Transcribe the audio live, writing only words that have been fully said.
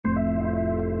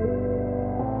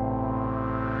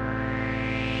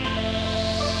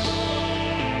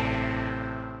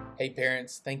Hey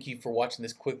parents, thank you for watching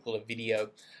this quick little video.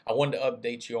 I wanted to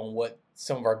update you on what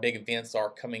some of our big events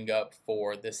are coming up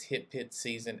for this Hit Pit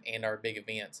season and our big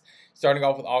events. Starting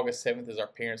off with August 7th is our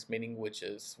parents meeting, which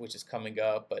is coming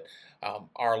up. But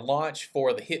our launch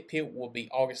for the Hit Pit will be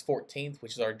August 14th,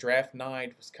 which is our draft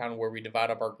night. It's kind of where we divide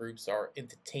up our groups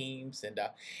into teams, and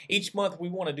each month we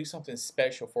want to do something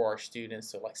special for our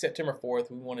students. So like September 4th,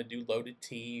 we want to do Loaded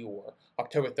Tea, or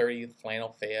October 30th,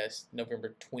 Flannel Fest.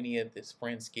 November 20th is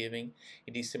Friendsgiving,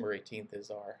 and December 18th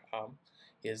is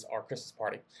our Christmas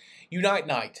party. Unite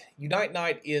Night. Unite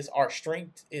Night is our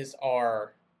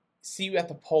See You at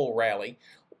the Pole rally,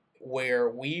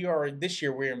 where this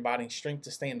year we're inviting Strength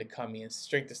to Stand to come in.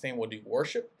 Strength to Stand will do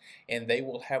worship, and they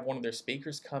will have one of their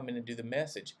speakers come in and do the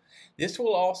message. This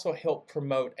will also help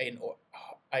promote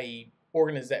a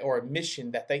organization or a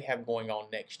mission that they have going on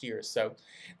next year. So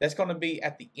that's going to be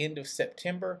at the end of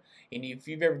September, and if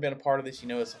you've ever been a part of this, you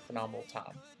know it's a phenomenal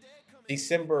time.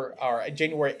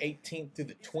 January 18th through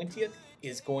the 20th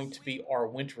is going to be our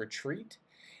winter retreat.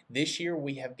 This year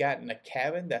we have gotten a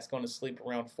cabin that's going to sleep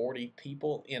around 40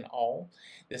 people in all.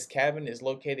 This cabin is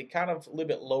located kind of a little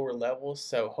bit lower level,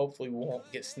 so hopefully we won't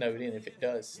get snowed in if it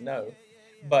does snow.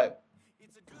 But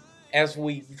as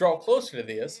we draw closer to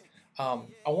this, I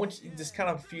want you, just kind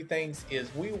of a few things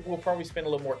is we will probably spend a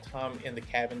little more time in the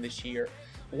cabin this year.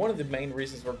 One of the main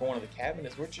reasons we're going to the cabin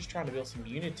is we're just trying to build some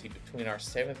unity between our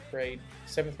seventh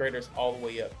graders all the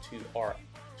way up to our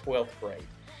 12th grade.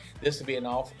 This would be an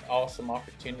awesome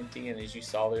opportunity, and as you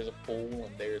saw, there's a pool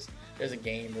and there's a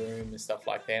game room and stuff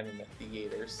like that in the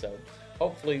theater. So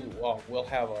hopefully we'll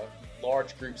have a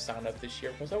large group sign up this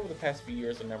year, because over the past few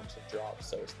years the numbers have dropped.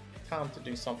 So it's time to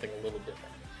do something a little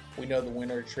different. We know the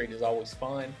winter retreat is always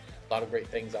fun. A lot of great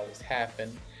things always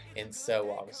happen. And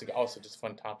so it's also just a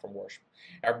fun time from worship.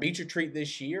 Our beach retreat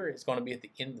this year is going to be at the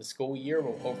end of the school year,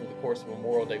 over the course of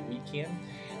Memorial Day weekend.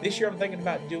 This year I'm thinking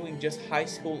about doing just high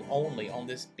school only on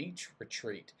this beach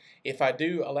retreat. If I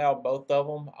do allow both of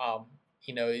them,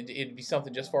 it'd be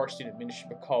something just for our student ministry,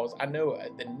 because I know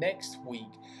the next week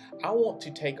I want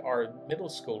to take our middle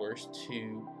schoolers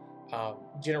to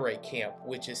Generate Camp,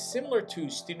 which is similar to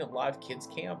Student Live Kids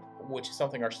Camp, which is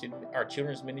something our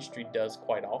children's ministry does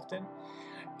quite often.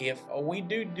 If we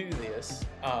do this,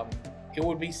 it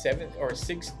would be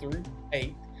 6th through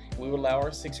 8th. We would allow our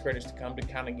 6th graders to come to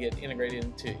kind of get integrated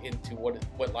into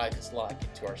what life is like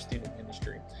into our student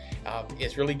ministry.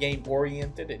 It's really game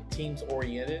oriented and teams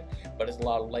oriented, but it's a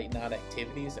lot of late night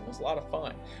activities and it's a lot of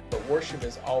fun. But worship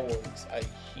is always a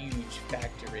huge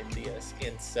factor in this,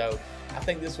 and so I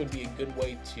think this would be a good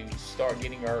way to start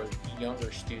getting our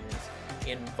younger students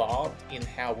involved in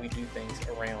how we do things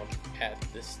around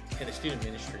in the student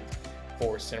ministry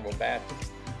for Centerville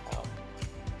Baptist.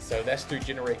 So that's through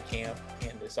Generate Camp,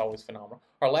 and it's always phenomenal.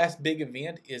 Our last big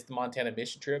event is the Montana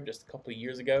mission trip. Just a couple of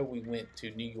years ago, we went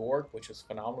to New York, which was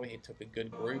phenomenal. We took a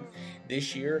good group.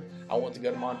 This year, I want to go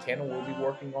to Montana. We'll be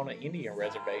working on an Indian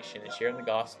reservation and sharing the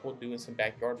gospel, doing some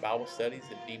backyard Bible studies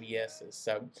and VBSs.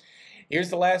 So here's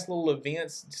the last little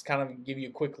events. Just kind of give you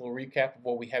a quick little recap of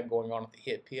what we have going on at the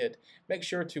Hit Pit. Make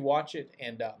sure to watch it,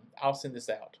 and I'll send this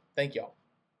out. Thank y'all.